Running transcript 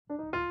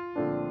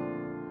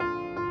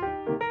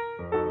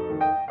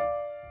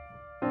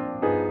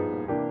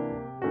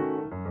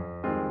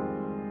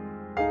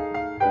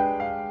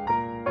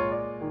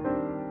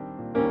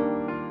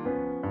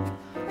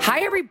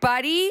Hi,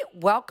 everybody.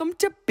 Welcome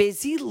to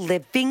Busy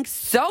Living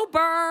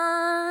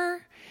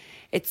Sober.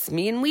 It's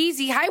me and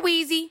Wheezy. Hi,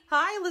 Wheezy.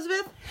 Hi,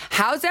 Elizabeth.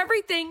 How's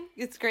everything?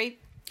 It's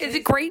great. Is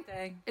it great?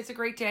 Day. It's a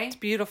great day. It's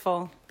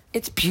beautiful.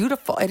 It's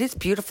beautiful. It is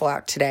beautiful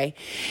out today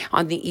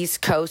on the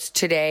East Coast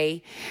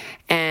today.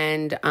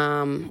 And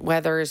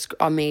weather is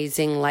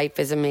amazing. Life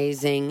is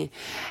amazing.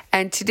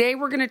 And today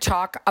we're going to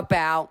talk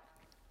about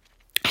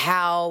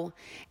how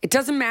it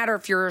doesn't matter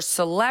if you're a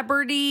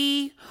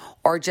celebrity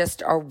or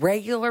just a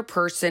regular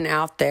person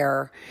out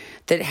there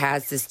that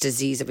has this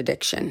disease of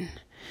addiction.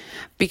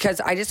 Because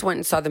I just went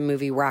and saw the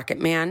movie Rocket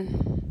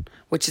Man,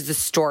 which is a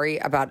story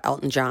about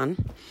Elton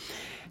John.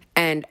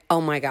 And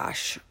oh my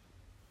gosh,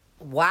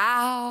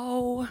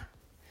 wow.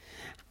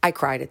 I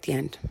cried at the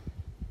end.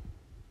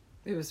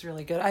 It was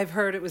really good. I've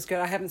heard it was good.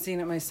 I haven't seen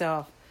it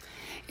myself.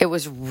 It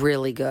was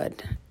really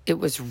good. It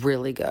was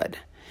really good.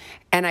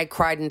 And I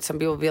cried, and some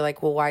people will be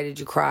like, well, why did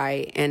you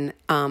cry? And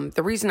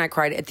the reason I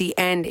cried, at the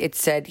end, it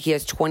said he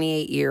has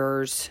 28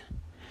 years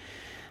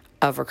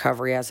of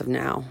recovery as of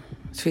now.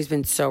 So he's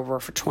been sober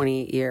for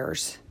 28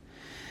 years.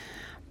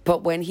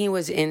 But when he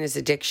was in his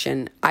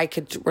addiction, I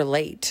could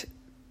relate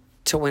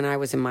to when I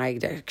was in my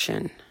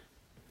addiction.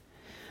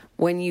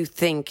 When you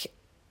think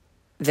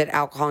that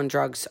alcohol and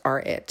drugs are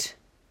it.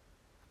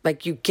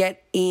 Like you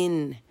get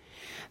in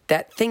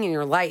that thing in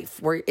your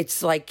life where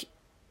it's like,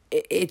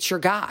 it's your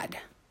God.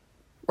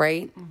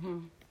 Right? Mm-hmm.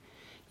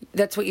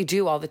 That's what you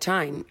do all the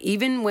time.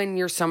 Even when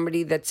you're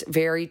somebody that's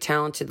very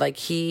talented, like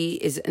he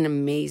is an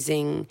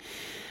amazing,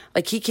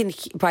 like he can,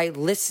 by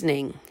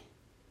listening,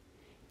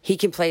 he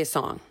can play a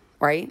song,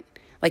 right?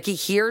 Like he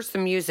hears the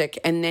music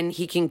and then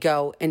he can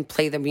go and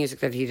play the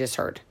music that he just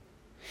heard.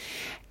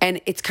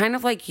 And it's kind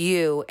of like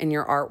you and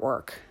your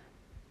artwork.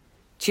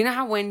 Do you know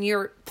how when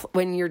you're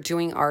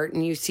doing art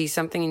and you see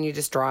something and you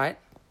just draw it?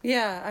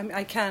 Yeah,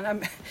 I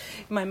can.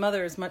 My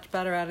mother is much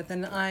better at it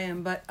than I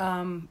am, but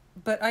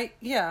I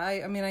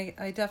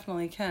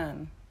definitely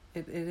can.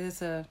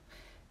 It's a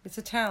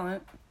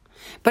talent.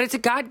 But it's a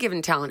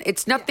God-given talent.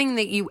 It's nothing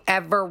that you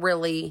ever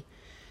really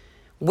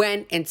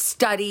went and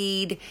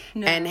studied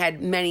and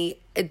had many.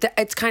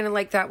 It's kind of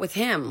like that with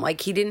him.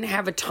 Like he didn't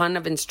have a ton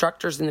of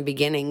instructors in the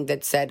beginning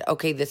that said,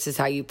 okay, this is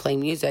how you play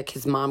music.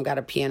 His mom got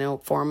a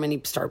piano for him and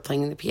he started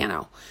playing the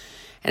piano.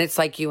 And it's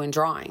like you in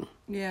drawing.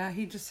 Yeah,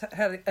 he just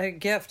had a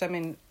gift. I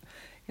mean,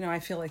 I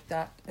feel like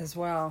that as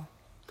well.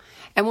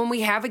 And when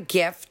we have a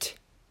gift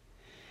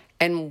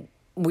and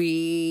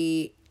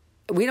we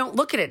don't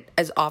look at it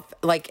as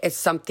as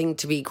something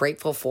to be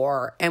grateful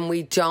for, and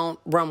we don't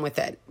run with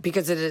it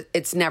because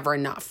it's never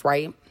enough,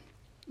 right?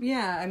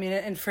 Yeah, I mean,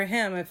 and for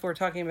him, if we're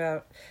talking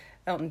about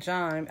Elton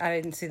John, I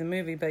didn't see the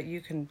movie, but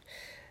you can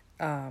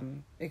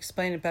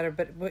explain it better.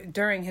 But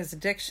during his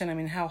addiction, I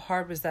mean, how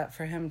hard was that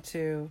for him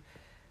to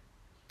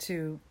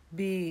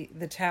be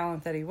the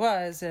talent that he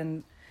was,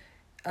 and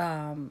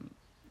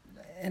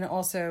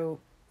also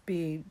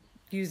be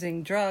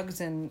using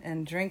drugs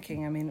and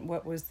drinking? I mean,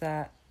 what was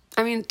that?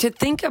 I mean, to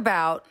think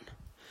about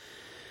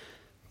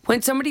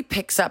when somebody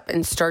picks up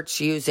and starts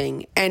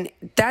using, and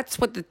that's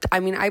what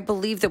I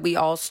believe that we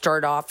all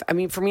start off. I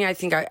mean, for me, I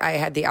think I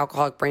had the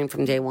alcoholic brain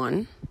from day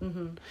one.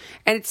 Mm-hmm.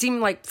 And it seemed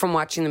like from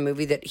watching the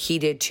movie that he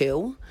did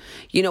too.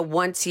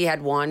 Once he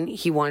had one,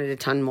 he wanted a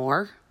ton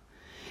more.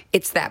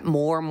 It's that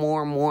more.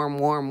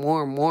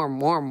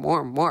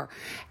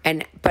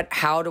 But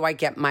how do I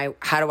get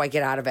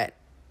out of it?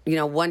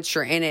 Once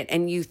you're in it,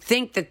 and you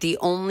think that the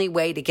only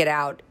way to get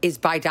out is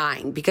by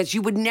dying, because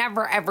you would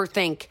never ever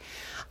think,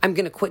 I'm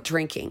going to quit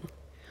drinking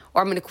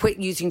or I'm going to quit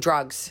using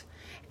drugs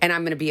and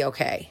I'm going to be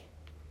okay.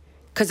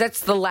 Because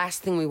that's the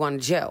last thing we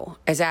want to do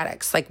as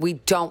addicts. Like, we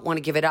don't want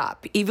to give it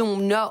up,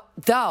 even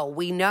though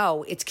we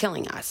know it's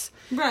killing us.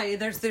 Right.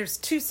 There's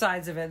two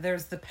sides of it.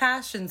 There's the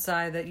passion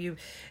side that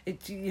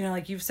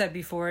like you've said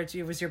before, it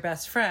was your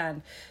best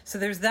friend. So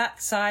there's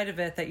that side of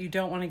it that you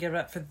don't want to give it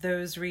up for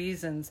those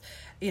reasons,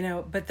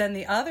 But then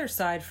the other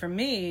side for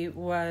me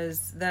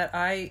was that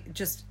I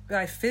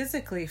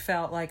physically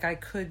felt like I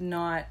could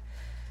not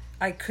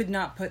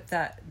put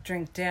that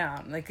drink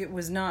down. Like, it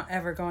was not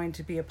ever going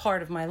to be a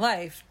part of my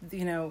life.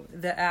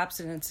 The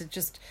abstinence, it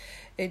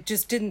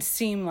just didn't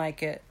seem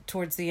like it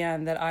towards the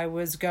end that I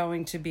was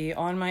going to be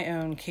on my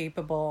own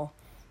capable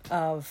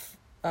of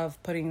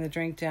putting the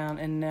drink down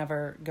and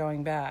never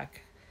going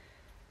back.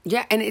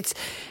 Yeah,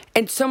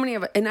 and so many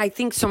and I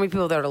think so many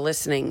people that are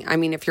listening, I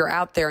mean, if you're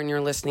out there and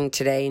you're listening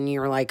today and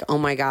you're like, oh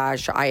my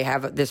gosh, I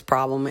have this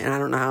problem and I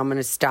don't know how I'm going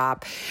to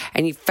stop,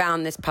 and you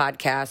found this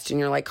podcast and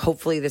you're like,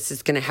 hopefully this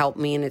is going to help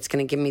me and it's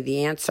going to give me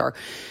the answer.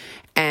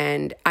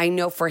 And I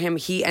know for him,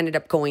 he ended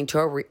up going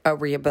to a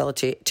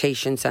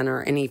rehabilitation center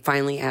and he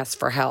finally asked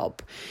for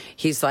help.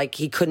 He's like,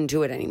 he couldn't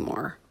do it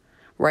anymore.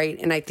 Right?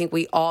 And I think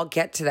we all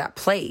get to that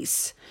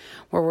place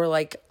where we're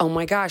like, oh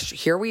my gosh,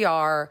 here we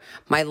are.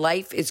 My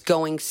life is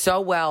going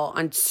so well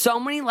on so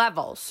many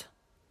levels.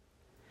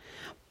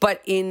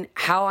 But in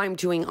how I'm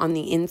doing on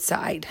the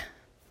inside,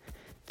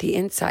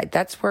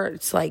 that's where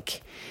it's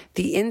like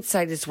the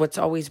inside is what's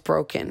always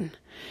broken.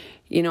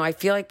 You know, I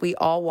feel like we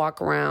all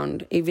walk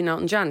around, even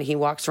Elton John, he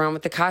walks around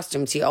with the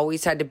costumes. He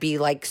always had to be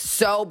like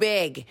so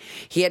big.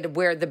 He had to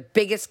wear the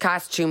biggest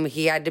costume.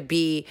 He had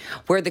to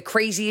wear the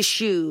craziest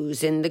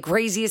shoes and the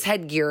craziest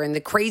headgear and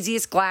the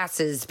craziest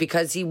glasses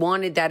because he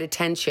wanted that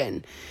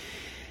attention.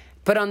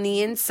 But on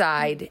the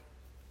inside,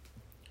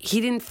 he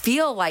didn't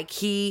feel like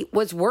he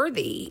was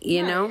worthy,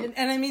 you know?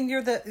 And I mean,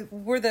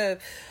 we're the,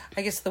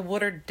 I guess, the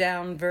watered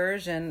down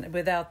version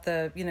without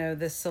the, you know,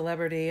 the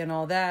celebrity and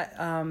all that.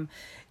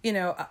 You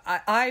know,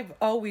 I've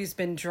always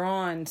been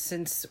drawn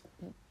since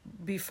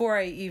before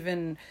I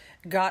even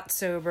got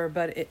sober,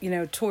 but, you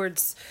know,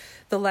 towards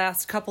the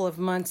last couple of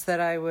months that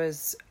I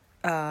was,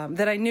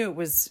 that I knew it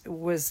was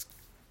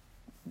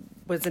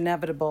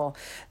inevitable,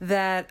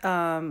 that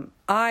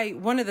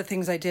one of the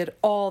things I did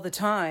all the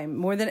time,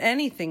 more than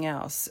anything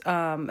else,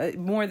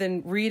 more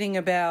than reading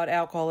about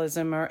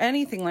alcoholism or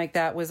anything like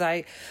that, was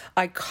I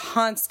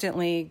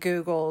constantly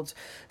Googled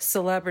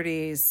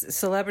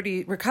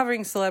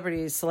recovering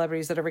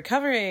celebrities that are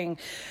recovering,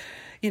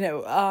 you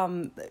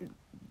know,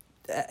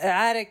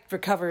 addict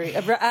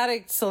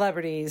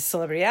celebrities,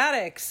 celebrity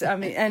addicts. I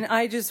mean, and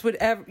I just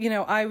would,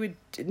 I would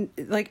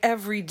like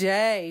every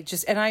day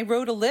and I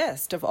wrote a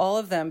list of all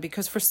of them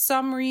because for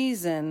some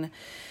reason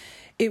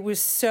it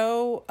was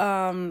so,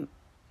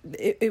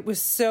 it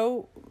was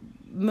so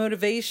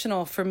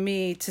motivational for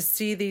me to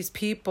see these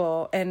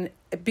people. And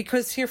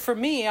because here for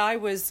me, I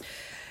was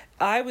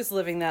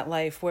living that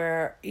life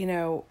where, you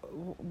know,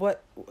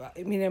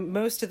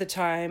 most of the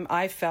time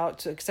I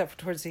felt, except for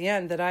towards the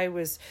end, that I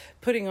was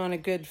putting on a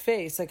good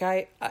face. Like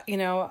I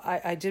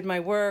did my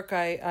work.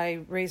 I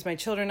raised my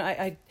children.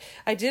 I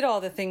did all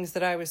the things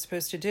that I was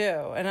supposed to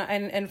do.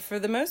 And for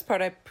the most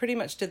part, I pretty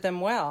much did them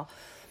well.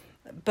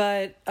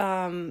 But,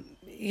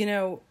 you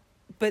know,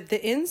 but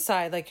the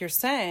inside, like you're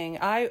saying,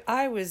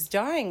 I was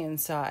dying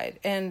inside.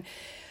 And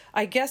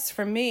I guess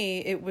for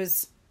me,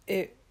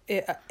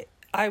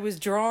 I was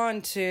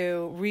drawn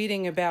to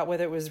reading about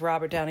whether it was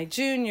Robert Downey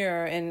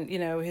Jr. and, you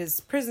know,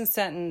 his prison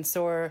sentence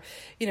or,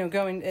 you know,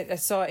 I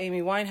saw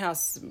Amy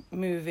Winehouse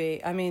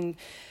movie. I mean,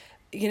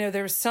 you know,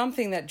 there's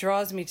something that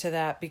draws me to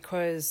that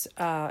because,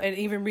 and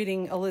even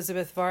reading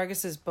Elizabeth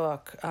Vargas's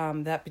book,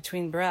 that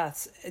Between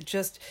Breaths,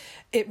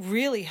 it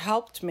really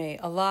helped me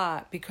a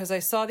lot because I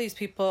saw these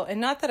people,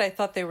 and not that I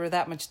thought they were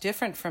that much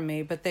different from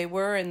me, but they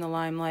were in the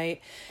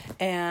limelight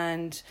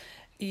and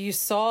you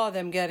saw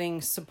them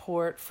getting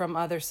support from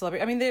other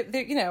celebrities. I mean,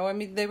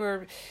 they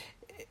were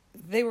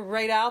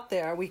right out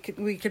there. We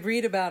could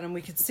read about them.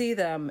 We could see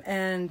them.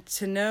 And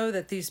to know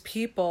that these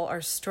people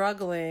are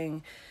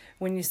struggling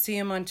when you see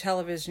them on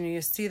television,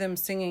 you see them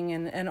singing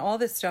and all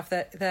this stuff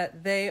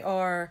that they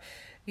are,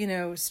 you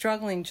know,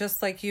 struggling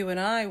just like you and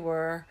I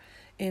were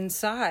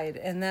inside,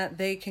 and that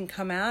they can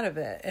come out of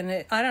it.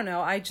 And I don't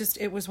know,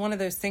 it was one of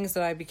those things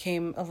that I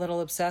became a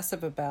little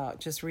obsessive about,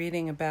 just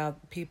reading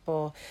about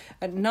people,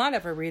 not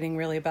ever reading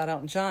really about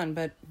Elton John,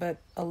 but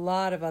a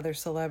lot of other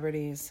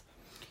celebrities.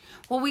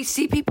 Well, we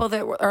see people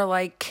that are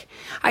like,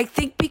 I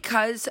think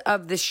because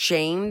of the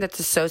shame that's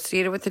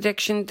associated with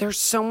addiction, there's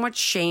so much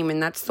shame.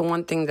 And that's the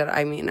one thing that,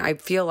 I mean, I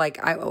feel like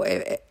I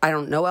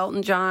don't know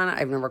Elton John.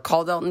 I've never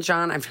called Elton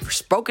John. I've never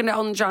spoken to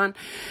Elton John.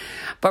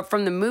 But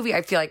from the movie,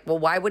 I feel like, well,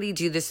 why would he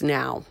do this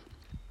now?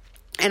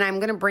 And I'm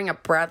going to bring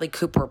up Bradley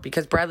Cooper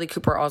because Bradley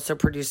Cooper also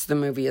produced the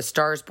movie A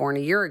Star is Born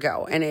a year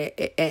ago.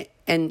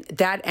 And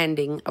that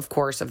ending, of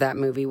course, of that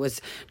movie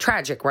was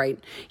tragic, right?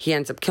 He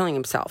ends up killing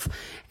himself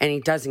and he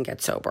doesn't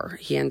get sober.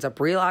 He ends up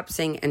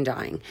relapsing and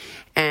dying.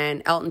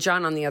 And Elton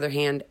John, on the other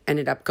hand,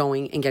 ended up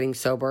going and getting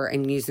sober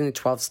and using the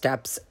 12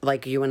 steps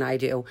like you and I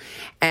do.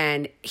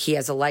 And he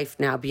has a life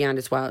now beyond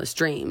his wildest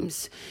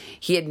dreams.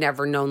 He had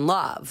never known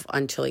love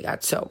until he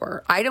got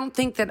sober. I don't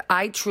think that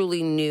I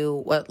truly knew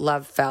what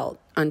love felt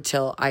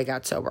until I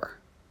got sober.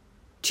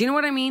 Do you know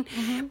what I mean?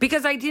 Mm-hmm.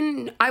 Because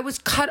I was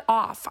cut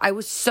off. I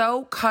was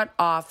so cut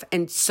off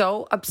and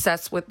so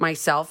obsessed with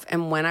myself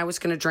and when I was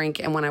going to drink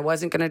and when I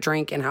wasn't going to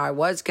drink and how I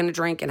was going to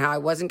drink and how I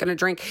wasn't going to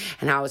drink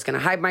and how I was going to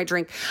hide my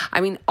drink.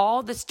 I mean,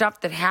 all the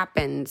stuff that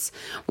happens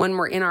when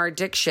we're in our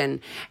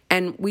addiction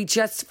and we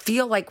just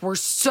feel like we're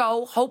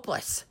so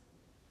hopeless.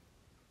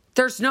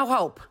 There's no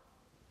hope.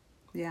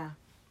 Yeah.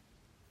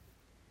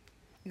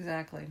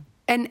 Exactly.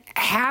 And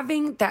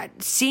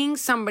seeing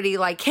somebody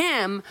like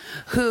him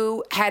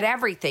who had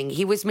everything,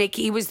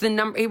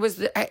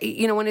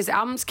 when his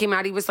albums came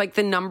out, he was like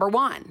the number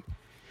one.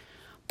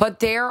 But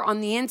there on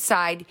the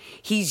inside,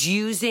 he's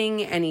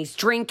using and he's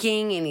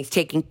drinking and he's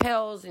taking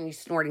pills and he's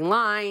snorting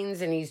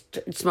lines and he's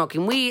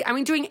smoking weed. I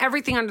mean, doing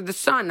everything under the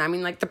sun. I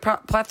mean, like the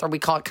plethora, we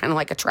call it kind of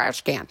like a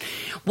trash can.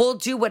 We'll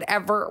do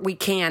whatever we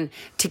can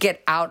to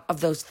get out of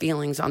those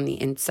feelings on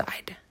the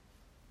inside.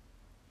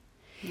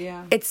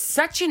 Yeah. It's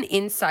such an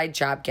inside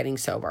job getting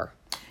sober.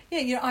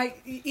 Yeah,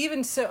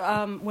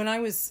 when I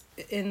was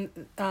in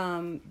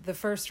the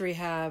first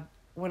rehab,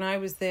 when I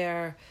was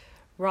there,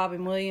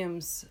 Robin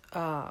Williams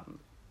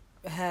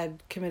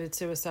had committed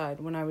suicide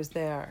when I was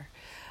there.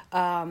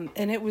 And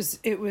it was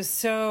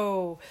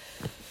so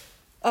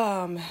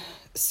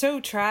so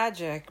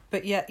tragic,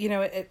 but yet,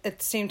 at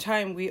the same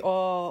time, we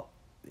all,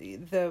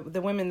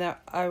 the women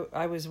that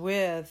I was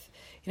with,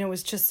 it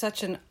was just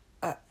such an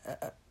eye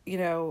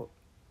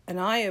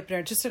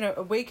opener, just an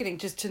awakening,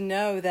 just to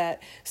know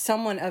that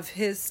someone of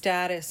his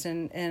status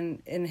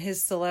and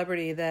his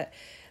celebrity, that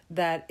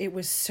it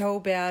was so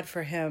bad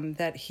for him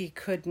that he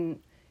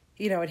couldn't,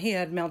 and he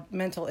had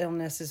mental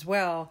illness as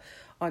well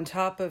on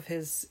top of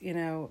his,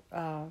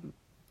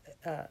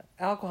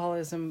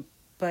 alcoholism,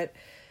 but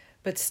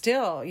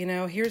still,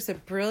 here's a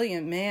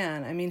brilliant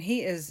man. I mean,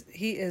 he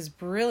is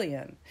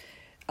brilliant.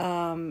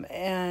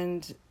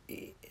 And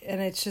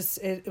it's just,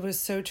 it was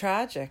so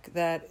tragic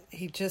that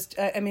he just,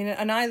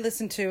 and I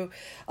listen to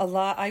a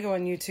lot, I go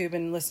on YouTube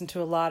and listen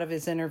to a lot of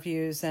his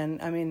interviews,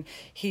 and I mean,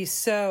 he's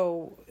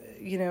so,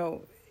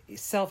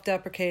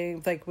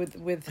 self-deprecating, like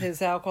with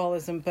his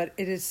alcoholism, but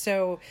it is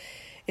so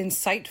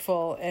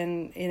insightful,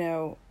 and,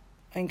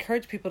 I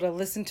encourage people to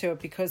listen to it,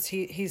 because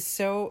he's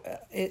so,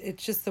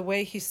 it's just the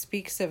way he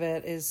speaks of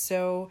it is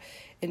so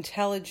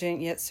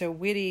intelligent yet so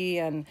witty,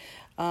 and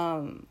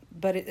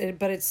but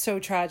it's so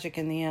tragic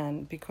in the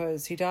end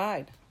because he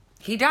died.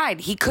 He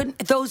died. He couldn't,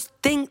 those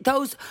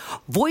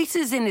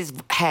voices in his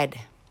head.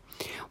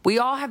 We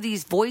all have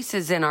these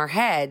voices in our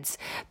heads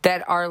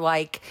that are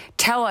like,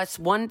 tell us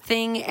one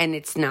thing and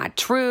it's not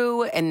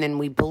true. And then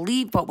we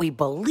believe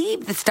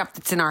the stuff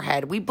that's in our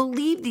head. We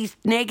believe these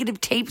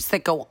negative tapes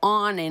that go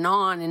on and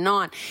on and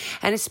on.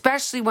 And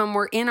especially when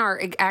we're in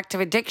our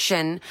active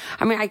addiction.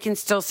 I mean, I can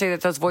still say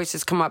that those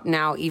voices come up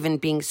now, even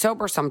being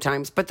sober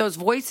sometimes. But those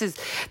voices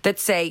that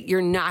say,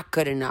 you're not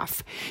good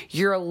enough.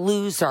 You're a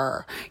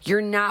loser.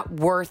 You're not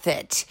worth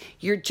it.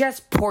 You're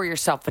just pour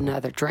yourself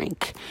another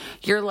drink.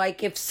 You're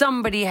like, if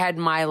somebody had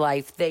my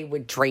life, they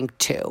would drink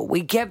too.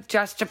 We give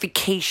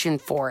justification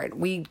for it.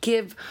 We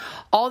give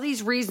all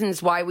these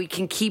reasons why we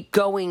can keep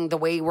going the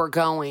way we're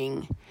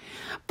going.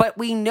 But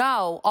we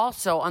know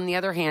also, on the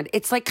other hand,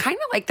 it's like kind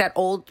of like that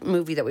old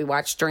movie that we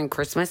watched during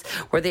Christmas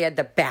where they had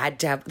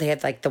they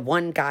had like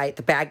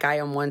the bad guy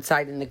on one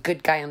side and the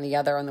good guy on the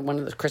other on one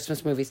of the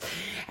Christmas movies.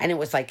 And it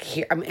was like,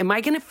 here, am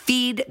I going to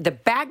feed the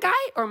bad guy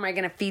or am I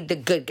going to feed the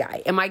good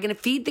guy? Am I going to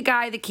feed the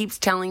guy that keeps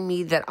telling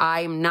me that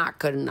I am not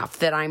good enough,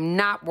 that I'm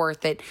not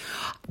worth it?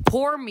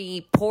 Pour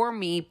me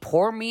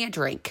a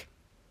drink.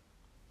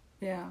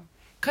 Yeah.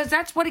 Because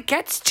that's what it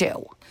gets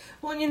to.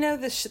 Well,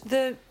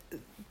 the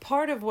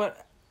part of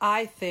what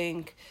I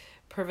think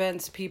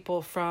prevents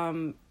people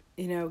from,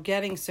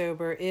 getting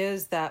sober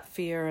is that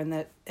fear,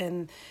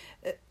 and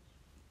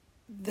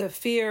the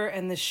fear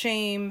and the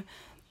shame,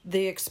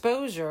 the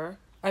exposure.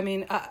 I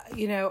mean,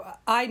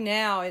 I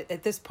now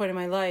at this point in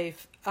my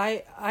life,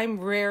 I'm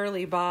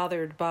rarely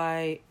bothered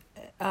by.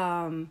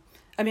 I'm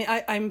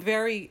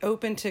very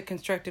open to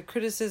constructive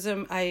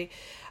criticism. I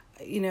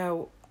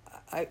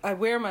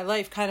wear my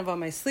life kind of on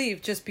my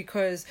sleeve, just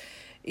because,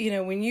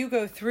 when you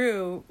go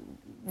through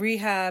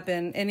rehab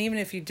and even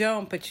if you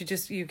don't, but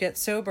you get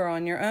sober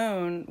on your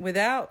own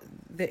without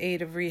the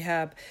aid of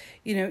rehab,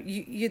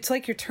 it's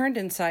like you're turned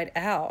inside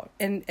out,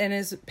 and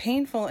as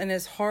painful and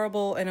as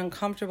horrible and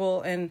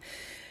uncomfortable and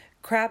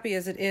crappy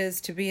as it is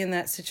to be in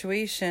that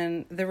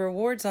situation, the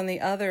rewards on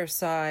the other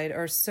side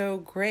are so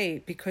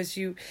great, because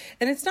and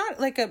it's not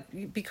like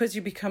because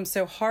you become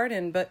so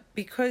hardened, but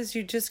because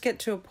you just get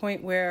to a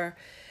point where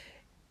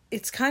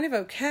it's kind of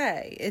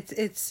okay.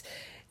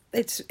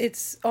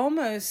 It's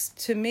almost,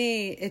 to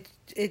me,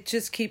 it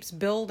just keeps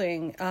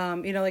building.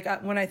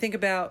 When I think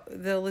about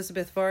the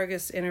Elizabeth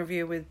Vargas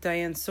interview with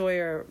Diane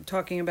Sawyer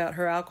talking about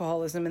her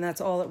alcoholism, and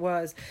that's all it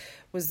was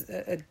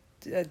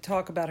a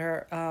talk about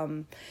her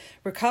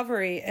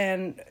recovery.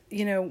 And,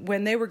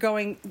 when they were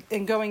going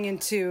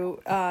into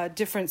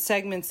different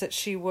segments that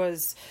she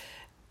was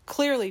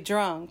clearly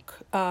drunk,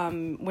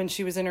 when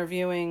she was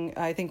interviewing,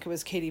 I think it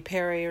was Katy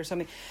Perry or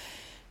something,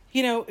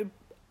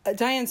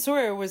 Diane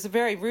Sawyer was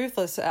very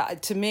ruthless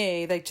to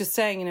me, like just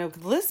saying,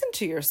 listen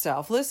to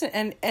yourself, listen.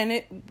 And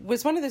it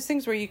was one of those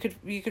things where you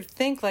could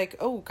think like,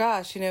 oh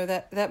gosh,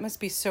 that must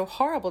be so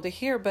horrible to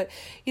hear. But,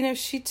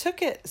 she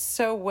took it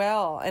so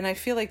well. And I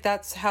feel like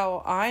that's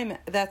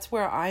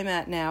where I'm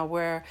at now,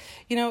 where,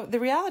 the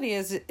reality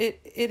is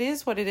it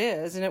is what it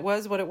is, and it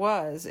was what it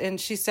was.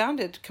 And she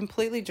sounded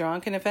completely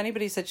drunk. And if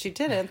anybody said she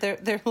didn't,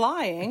 they're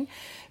lying.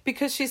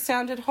 Because she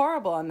sounded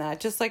horrible on that,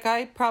 just like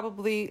I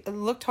probably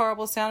looked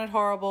horrible, sounded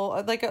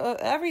horrible, like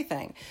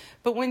everything.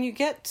 But when you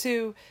get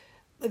to,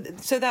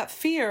 so that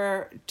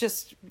fear,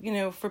 just,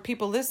 for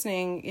people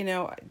listening,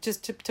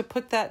 just to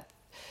put that,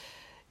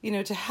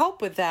 to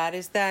help with that,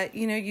 is that,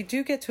 you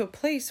do get to a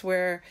place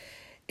where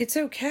it's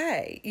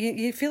okay.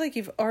 You feel like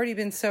you've already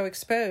been so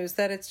exposed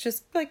that it's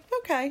just like,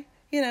 okay,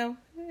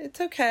 it's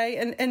okay.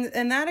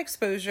 And that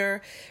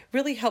exposure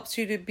really helps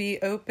you to be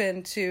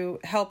open to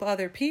help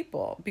other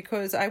people,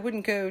 because I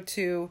wouldn't go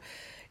to,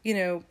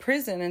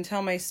 prison and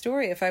tell my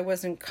story if I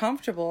wasn't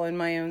comfortable in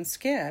my own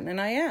skin. And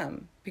I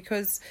am,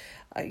 because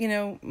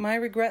my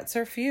regrets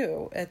are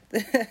few.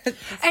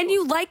 And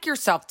you like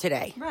yourself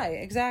today. Right,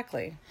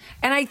 exactly.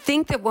 And I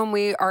think that when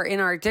we are in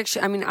our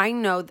addiction, I mean, I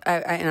know,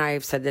 and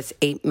I've said this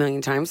 8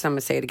 million times, so I'm going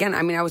to say it again.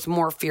 I mean, I was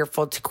more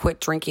fearful to quit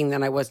drinking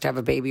than I was to have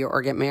a baby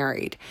or get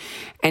married.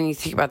 And you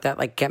think about that,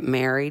 like get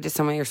married to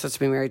someone you're supposed to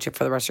be married to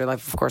for the rest of your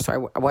life. Of course, I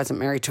wasn't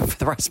married to for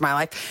the rest of my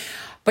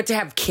life. But to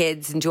have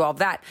kids and do all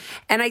that.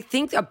 And I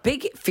think a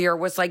big fear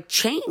was like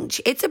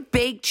change. It's a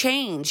big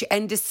change.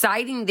 And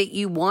deciding that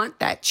you want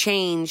that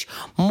change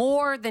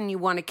more than you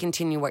want to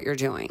continue what you're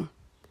doing.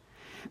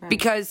 Right.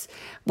 Because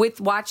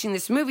with watching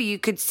this movie, you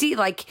could see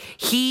like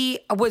he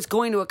was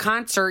going to a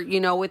concert,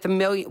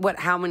 with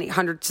how many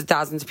hundreds of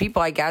thousands of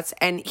people, I guess,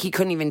 and he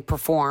couldn't even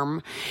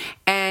perform.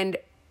 And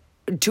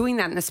doing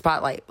that in the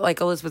spotlight,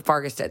 like Elizabeth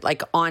Vargas did,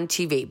 like on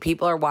TV,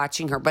 people are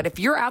watching her. But if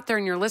you're out there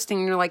and you're listening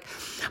and you're like,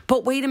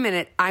 but wait a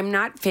minute, I'm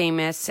not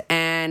famous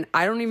and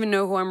I don't even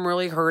know who I'm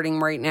really hurting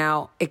right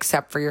now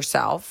except for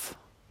yourself.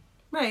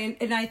 Right.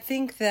 And I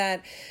think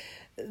that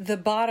the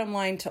bottom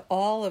line to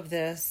all of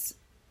this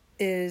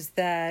is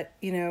that,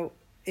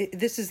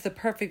 this is the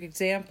perfect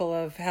example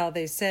of how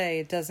they say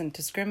it doesn't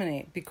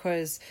discriminate,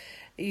 because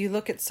you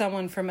look at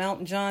someone from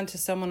Elton John to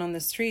someone on the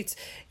streets,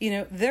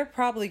 they're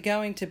probably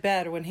going to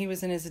bed when he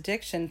was in his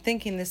addiction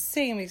thinking the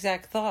same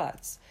exact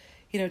thoughts.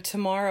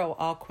 Tomorrow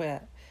I'll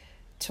quit.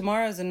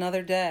 Tomorrow's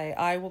another day.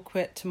 I will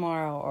quit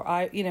tomorrow. Or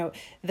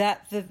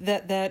that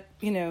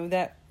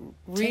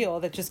reel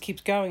that just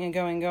keeps going and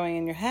going and going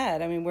in your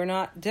head. I mean, we're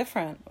not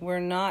different. We're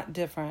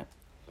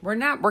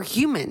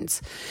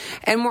humans.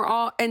 And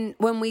and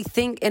when we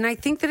think, and I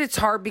think that it's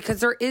hard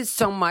because there is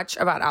so much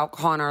about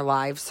alcohol in our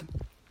lives.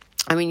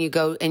 I mean, you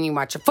go and you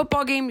watch a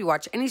football game, you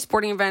watch any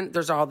sporting event,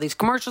 there's all these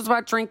commercials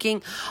about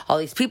drinking, all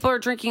these people are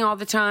drinking all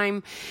the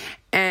time.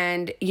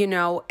 And,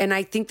 and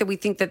I think that we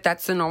think that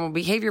that's the normal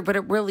behavior, but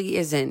it really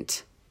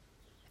isn't.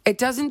 It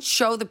doesn't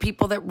show the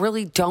people that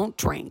really don't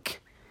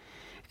drink.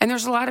 And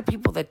there's a lot of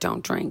people that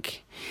don't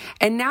drink.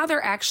 And now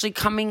they're actually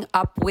coming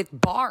up with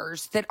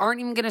bars that aren't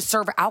even going to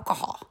serve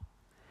alcohol.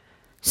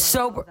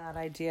 Sober. That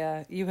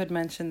idea. You had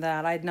mentioned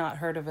that. I'd not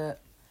heard of it.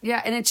 Yeah,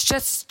 and it's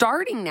just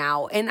starting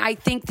now. And I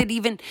think that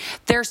even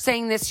they're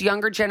saying this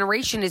younger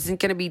generation isn't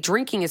going to be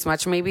drinking as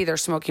much. Maybe they're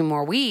smoking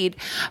more weed,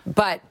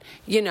 but,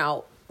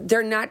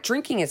 they're not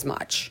drinking as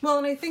much. Well,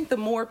 and I think the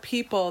more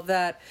people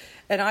that,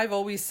 and I've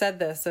always said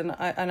this, and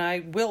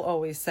I will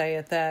always say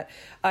it, that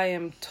I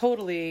am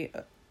totally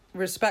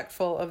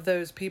respectful of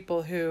those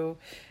people who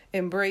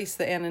embrace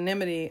the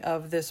anonymity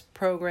of this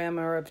program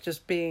or of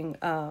just being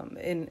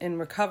in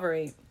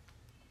recovery.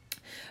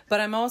 But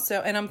I'm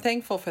also, and I'm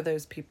thankful for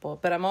those people,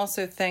 but I'm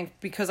also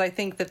because I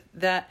think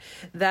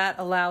that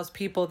allows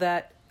people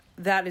that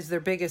is their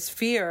biggest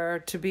fear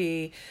to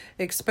be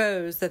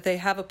exposed, that they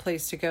have a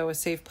place to go, a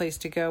safe place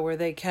to go where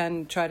they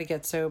can try to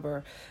get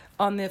sober.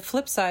 On the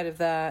flip side of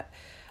that,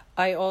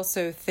 I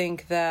also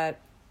think that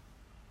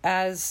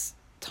as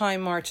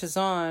time marches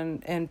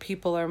on and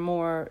people are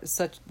more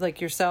such like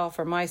yourself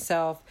or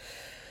myself,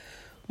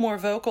 more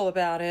vocal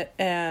about it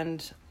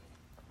and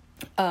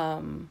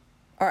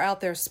are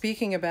out there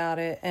speaking about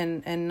it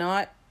and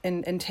not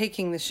and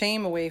taking the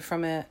shame away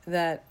from it,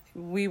 that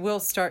we will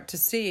start to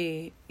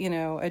see,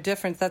 a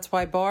difference. That's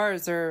why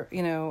bars are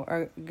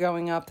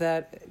going up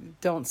that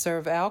don't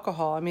serve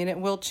alcohol. I mean, it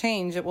will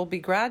change. It will be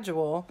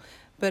gradual,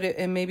 but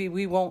and maybe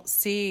we won't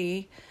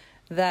see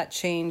that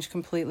change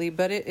completely,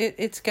 but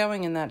it's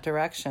going in that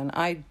direction.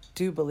 I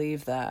do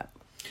believe that.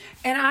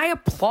 And I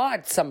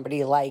applaud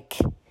somebody like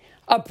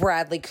a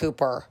Bradley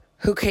Cooper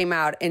who came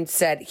out and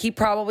said he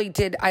probably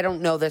did. I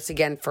don't know this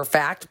again for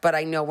fact, but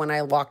I know when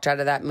I walked out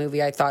of that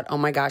movie, I thought, oh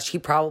my gosh, he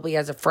probably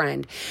has a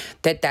friend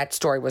that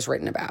story was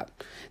written about.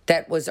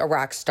 That was a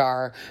rock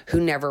star who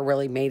never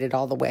really made it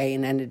all the way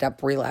and ended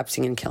up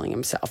relapsing and killing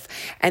himself.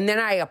 And then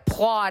I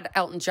applaud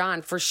Elton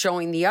John for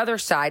showing the other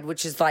side,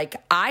 which is like,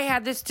 I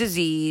had this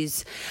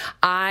disease.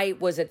 I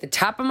was at the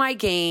top of my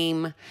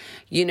game.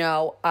 He's an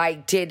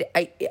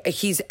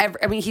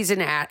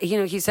ad.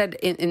 He said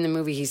in the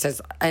movie, he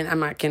says, and I'm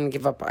not going to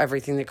give up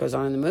everything that goes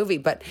on in the movie,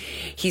 but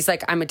he's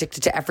like, I'm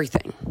addicted to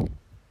everything.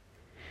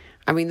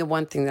 I mean, the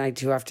one thing that I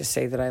do have to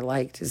say that I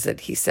liked is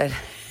that he said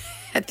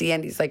at the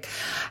end, he's like,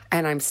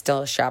 and I'm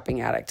still a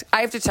shopping addict. I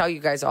have to tell you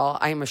guys all,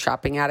 I am a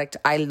shopping addict.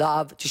 I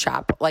love to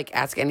shop. Like,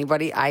 ask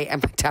anybody. I am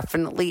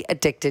definitely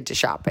addicted to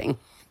shopping.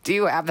 Do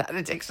you have that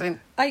addiction?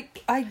 I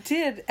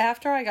did.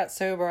 After I got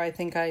sober, I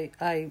think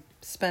I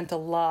spent a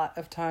lot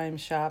of time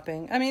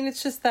shopping. I mean,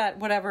 it's just that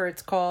whatever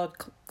it's called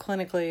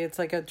clinically, it's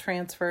like a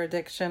transfer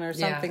addiction or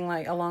something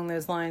like along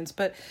those lines.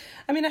 But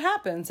I mean, it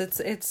happens.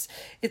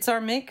 It's our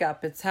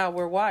makeup. It's how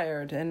we're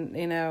wired.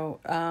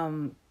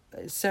 And,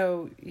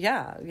 so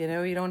yeah,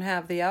 you don't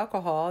have the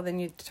alcohol, then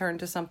you turn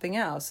to something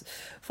else.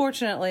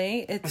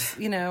 Fortunately, it's,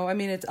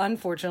 it's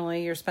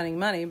unfortunately you're spending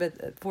money,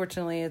 but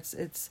fortunately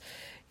it's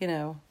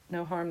no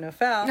harm, no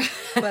foul.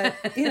 But,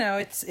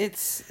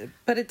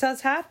 but it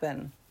does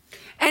happen.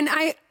 And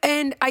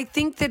And I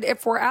think that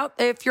if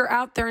you're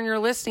out there and you're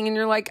listening and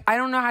you're like, I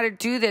don't know how to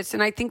do this.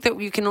 And I think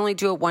that you can only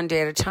do it one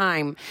day at a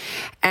time.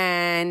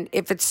 And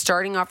if it's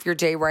starting off your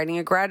day writing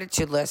a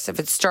gratitude list, if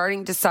it's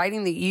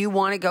deciding that you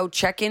want to go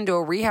check into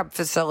a rehab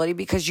facility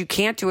because you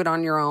can't do it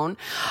on your own.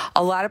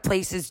 A lot of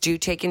places do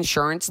take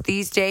insurance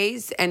these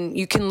days, and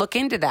you can look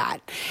into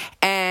that.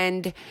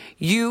 And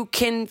you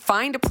can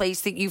find a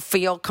place that you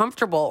feel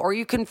comfortable, or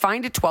you can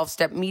find a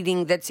 12-step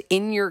meeting that's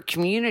in your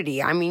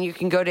community. I mean, you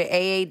can go to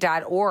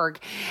aa.org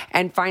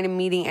and find a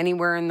meeting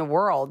anywhere in the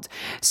world.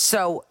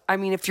 So, I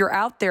mean, if you're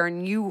out there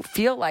and you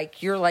feel like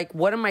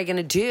what am I going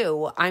to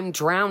do? I'm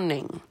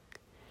drowning.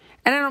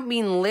 And I don't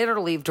mean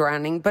literally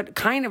drowning, but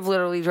kind of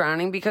literally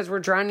drowning, because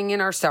we're drowning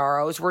in our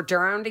sorrows. We're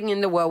drowning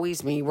in the woe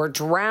is me. We're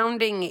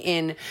drowning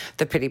in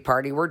the pity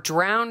party. We're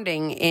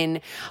drowning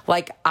in,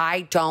 like,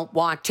 I don't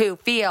want to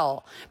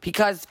feel,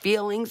 because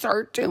feelings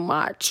are too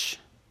much.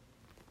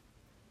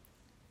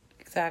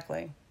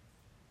 Exactly.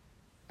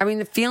 I mean,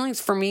 the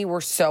feelings for me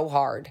were so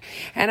hard.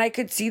 And I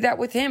could see that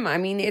with him. I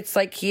mean, it's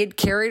like he had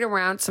carried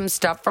around some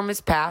stuff from his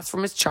past,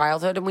 from his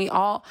childhood. And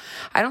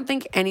I don't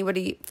think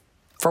anybody,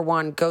 for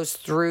one, goes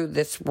through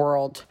this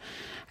world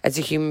as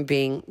a human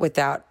being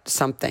without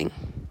something.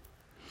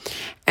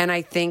 And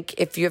I think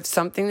if you have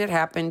something that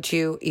happened to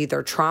you,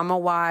 either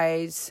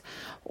trauma-wise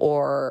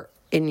or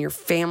in your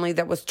family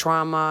that was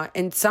trauma,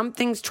 and some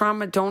things,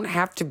 trauma don't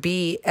have to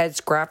be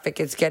as graphic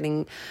as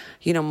getting,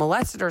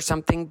 molested or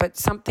something, but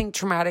something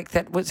traumatic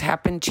that was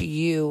happened to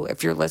you,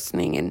 if you're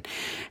listening, and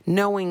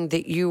knowing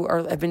that you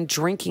have been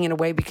drinking it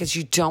away because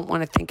you don't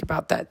want to think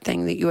about that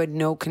thing that you had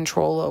no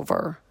control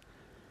over,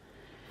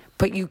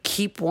 but you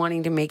keep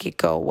wanting to make it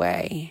go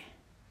away.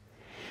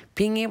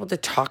 Being able to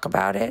talk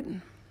about it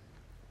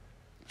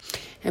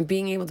and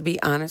being able to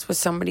be honest with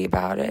somebody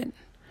about it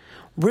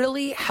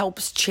really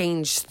helps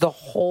change the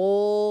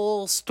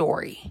whole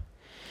story.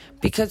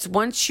 Because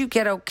once you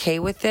get okay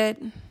with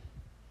it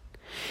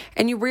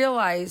and you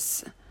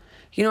realize,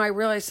 I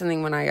realized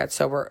something when I got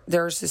sober.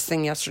 There's this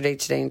thing yesterday,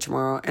 today, and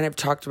tomorrow, and I've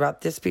talked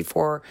about this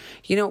before.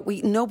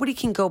 Nobody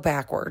can go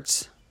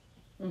backwards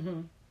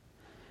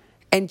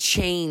and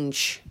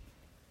change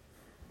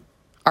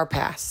our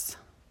past.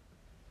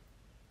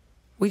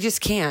 We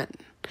just can't.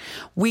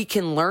 We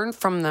can learn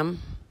from them.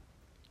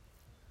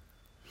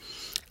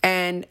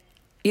 And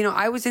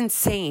I was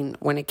insane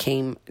when it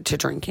came to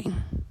drinking.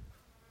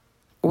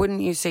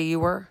 Wouldn't you say you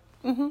were?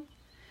 Mm-hmm.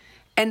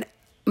 And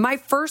my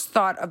first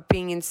thought of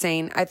being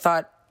insane, I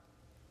thought,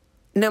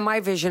 no, my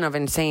vision of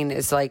insane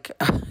is like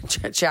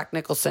Jack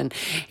Nicholson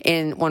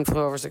in One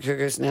Flew Over the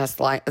Cuckoo's Nest,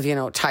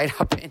 tied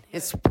up in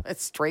his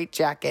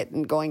straitjacket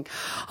and going,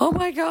 oh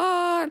my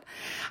God.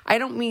 I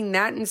don't mean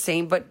that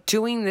insane, but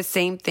doing the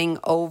same thing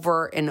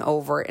over and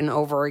over and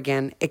over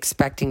again,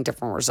 expecting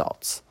different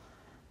results.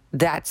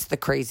 That's the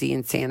crazy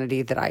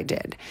insanity that I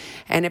did.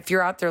 And if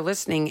you're out there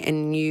listening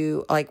and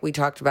you, like we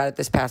talked about it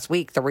this past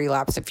week, the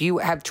relapse, if you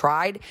have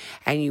tried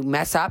and you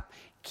mess up,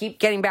 keep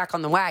getting back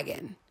on the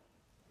wagon.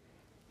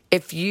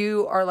 If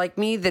you are like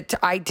me, that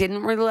I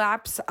didn't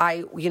relapse,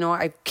 I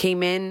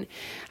came in,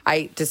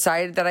 I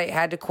decided that I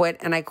had to quit,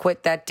 and I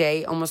quit that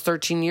day almost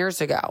 13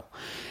 years ago.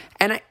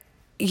 And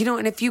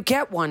and if you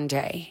get one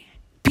day,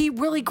 be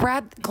really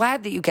glad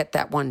that you get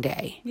that one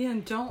day. Yeah,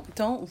 and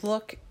don't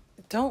look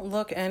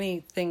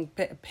anything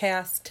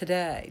past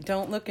today.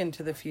 Don't look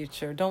into the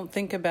future. Don't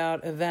think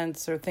about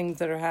events or things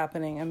that are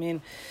happening. I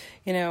mean,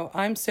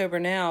 I'm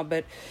sober now,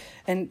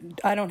 and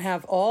I don't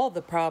have all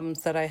the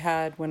problems that I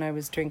had when I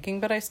was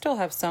drinking, but I still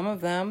have some of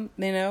them.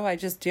 I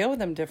just deal with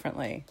them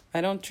differently.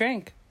 I don't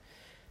drink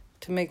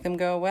to make them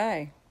go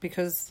away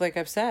because, like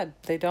I've said,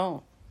 they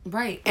don't.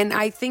 Right. And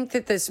I think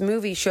that this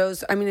movie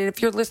shows, and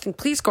if you're listening,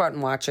 please go out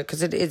and watch it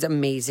because it is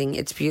amazing.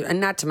 It's beautiful. And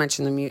not to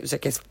mention the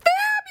music is fabulous.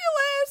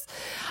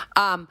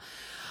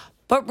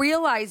 But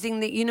realizing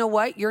that,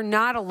 you're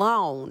not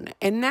alone.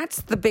 And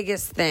that's the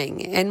biggest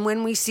thing. And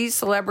when we see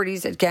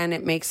celebrities, again,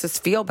 it makes us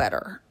feel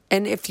better.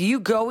 And if you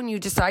go and you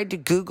decide to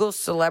Google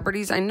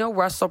celebrities, I know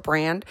Russell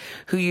Brand,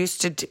 who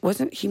used to,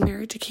 wasn't he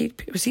married to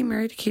Katy? Was he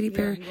married to Katy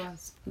Perry? Yeah, he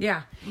was.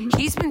 Yeah.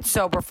 He's been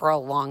sober for a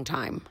long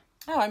time.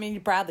 Oh,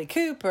 Bradley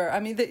Cooper.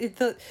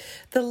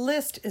 The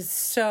list is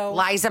so...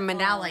 Liza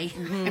Minnelli.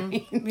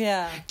 Mm-hmm.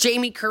 Yeah.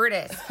 Jamie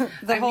Curtis.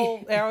 The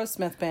whole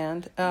Aerosmith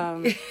band.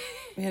 The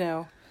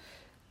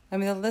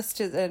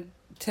list is...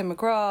 Tim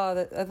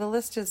McGraw. The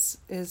list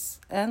is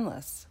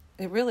endless.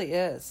 It really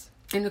is.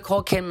 And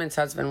Nicole Kidman's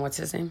husband, what's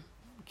his name?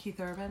 Keith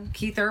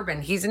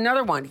Urban. He's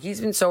another one.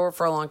 He's been sober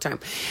for a long time.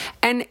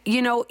 And,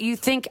 you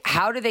think,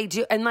 how do they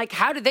do... And,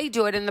 how do they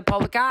do it in the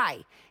public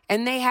eye?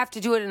 And they have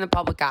to do it in the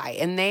public eye.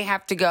 And they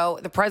have to go,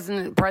 the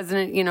president,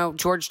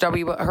 George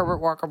W. Herbert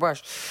Walker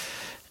Bush.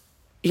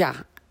 Yeah.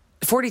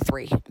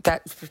 43.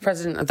 That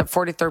president, the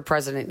 43rd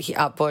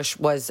president, Bush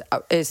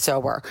is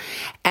sober.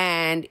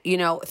 And And,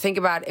 think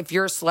about if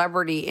you're a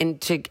celebrity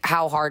and to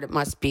how hard it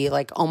must be.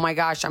 Like, oh my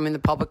gosh, I'm in the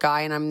public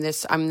eye and I'm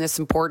this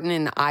important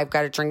and I've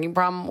got a drinking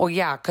problem. Well,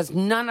 yeah, because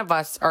none of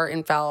us are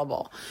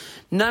infallible.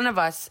 None of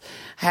us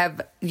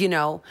have,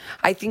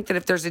 I think that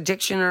if there's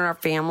addiction in our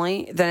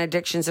family, then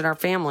addiction's in our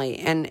family.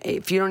 And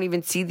if you don't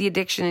even see the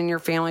addiction in your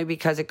family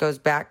because it goes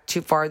back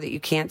too far that you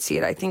can't see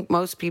it, I think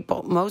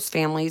most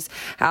families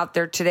out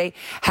there today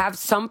have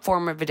some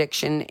form of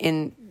addiction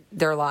in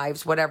their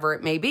lives, whatever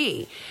it may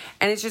be.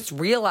 And it's just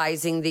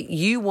realizing that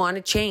you want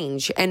to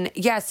change. And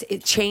yes,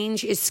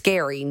 change is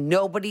scary.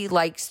 Nobody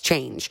likes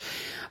change,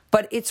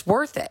 but it's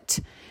worth it.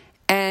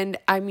 And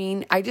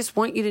I just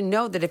want you to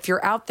know that if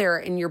you're out there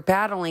and you're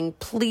battling,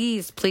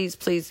 please, please,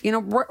 please,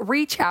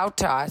 reach out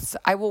to us.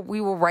 We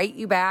will write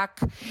you back.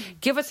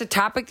 Give us a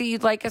topic that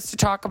you'd like us to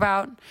talk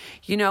about.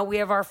 We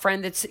have our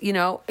friend that's,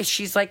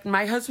 she's like,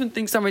 my husband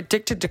thinks I'm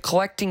addicted to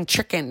collecting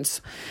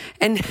chickens,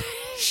 and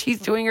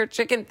she's doing her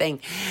chicken thing.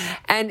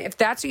 And if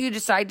that's what you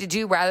decide to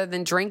do rather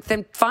than drink,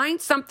 then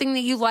find something that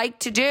you like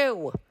to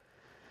do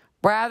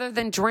rather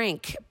than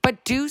drink,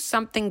 but do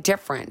something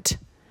different.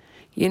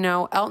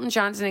 Elton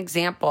John's an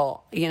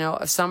example,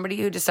 of somebody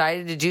who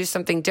decided to do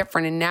something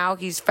different, and now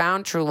he's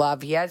found true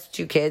love. He has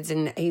 2 kids,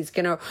 and he's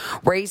going to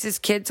raise his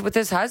kids with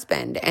his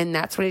husband, and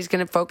that's what he's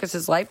going to focus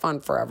his life on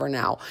forever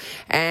now.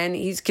 And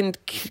he's going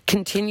to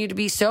continue to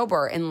be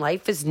sober, and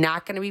life is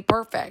not going to be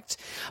perfect.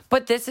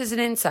 But this is an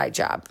inside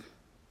job.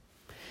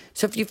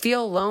 So if you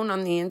feel alone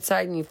on the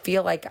inside and you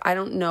feel like, I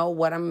don't know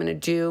what I'm going to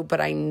do,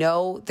 but I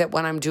know that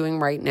what I'm doing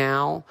right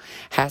now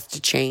has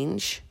to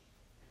change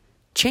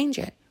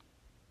it.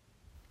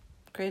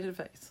 Great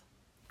advice.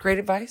 Great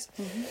advice?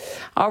 Mm-hmm.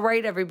 All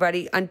right,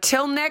 everybody.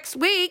 Until next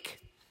week,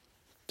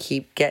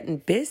 keep getting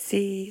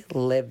busy,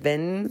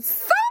 living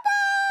sober.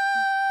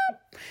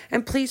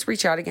 And please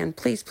reach out again.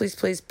 Please, please,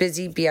 please.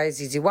 Busy,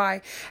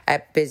 BIZZY,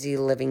 at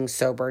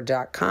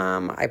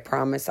busylivingsober.com. I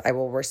promise I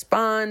will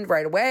respond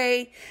right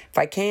away if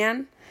I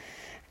can.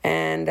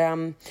 And,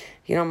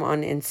 I'm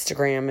on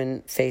Instagram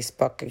and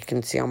Facebook. You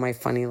can see all my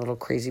funny little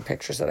crazy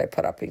pictures that I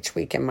put up each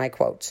week and my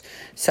quotes.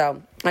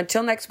 So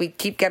until next week,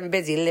 keep getting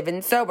busy,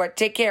 living sober.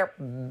 Take care.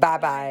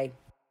 Bye-bye.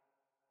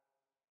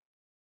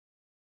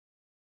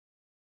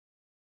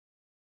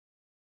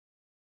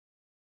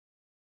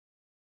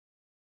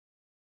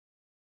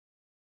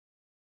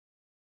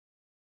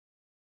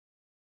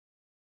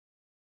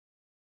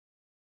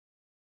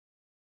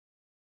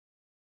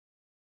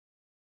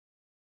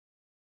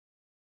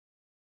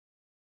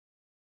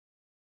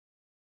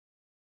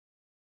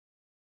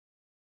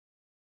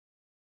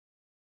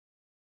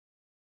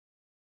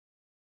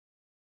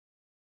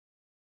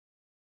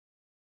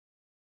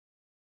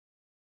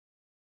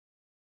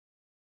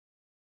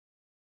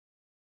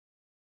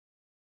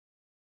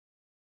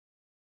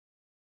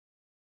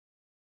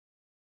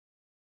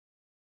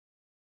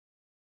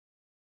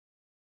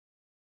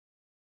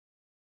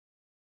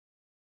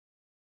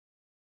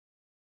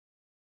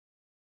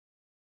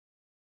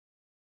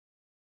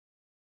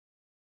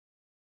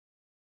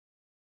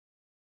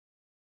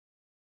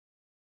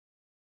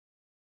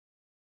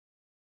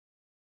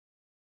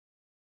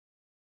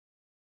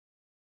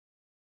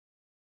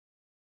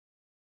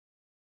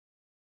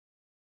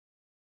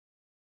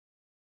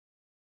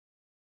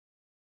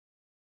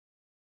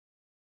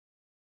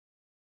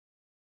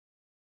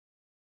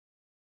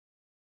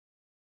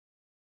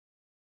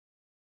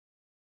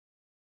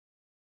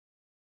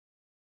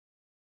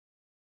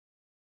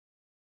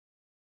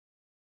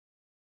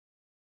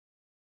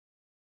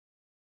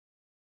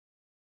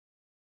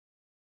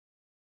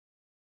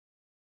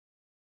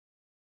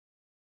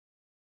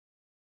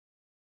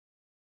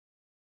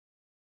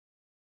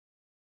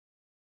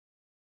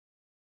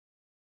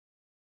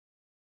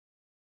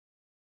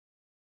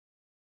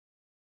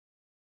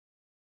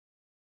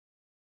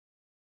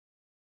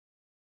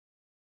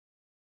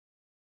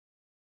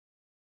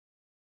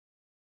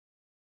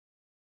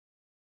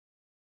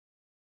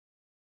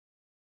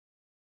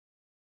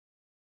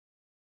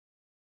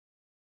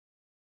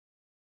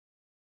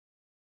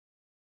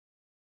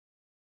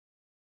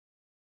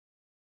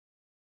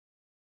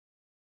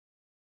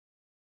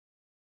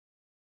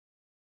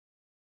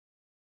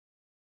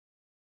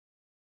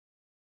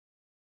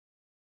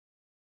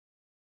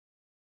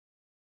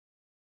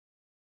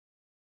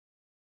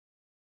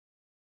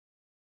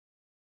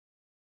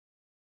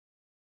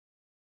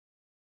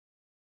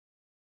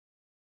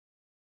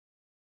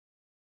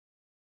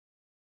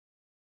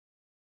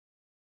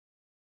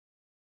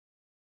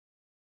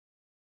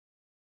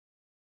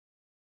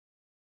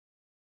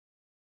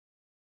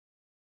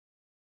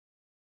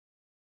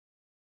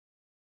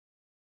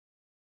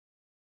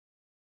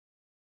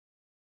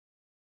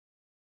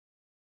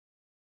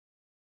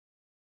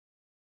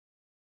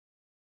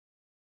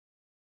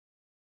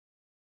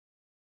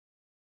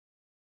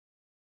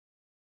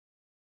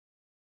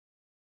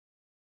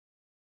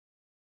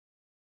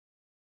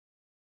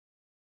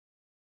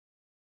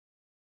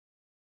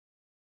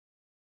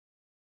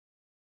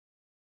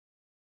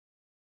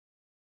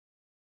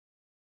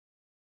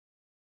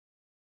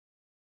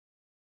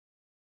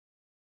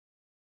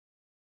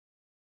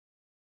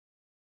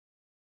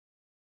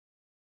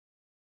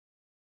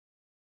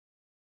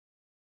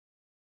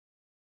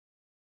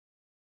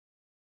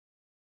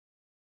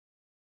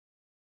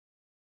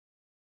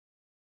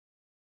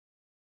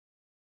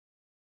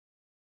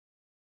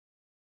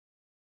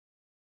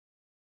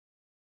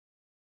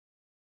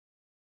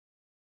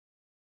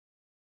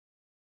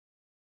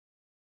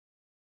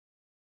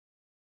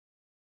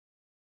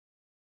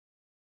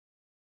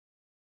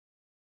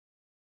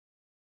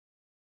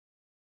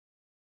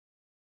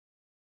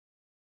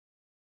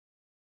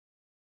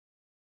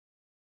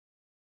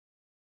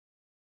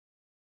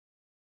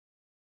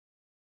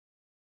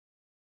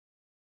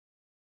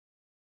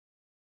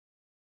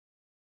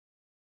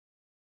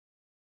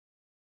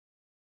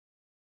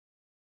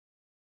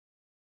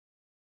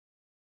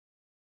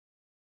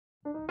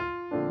 you.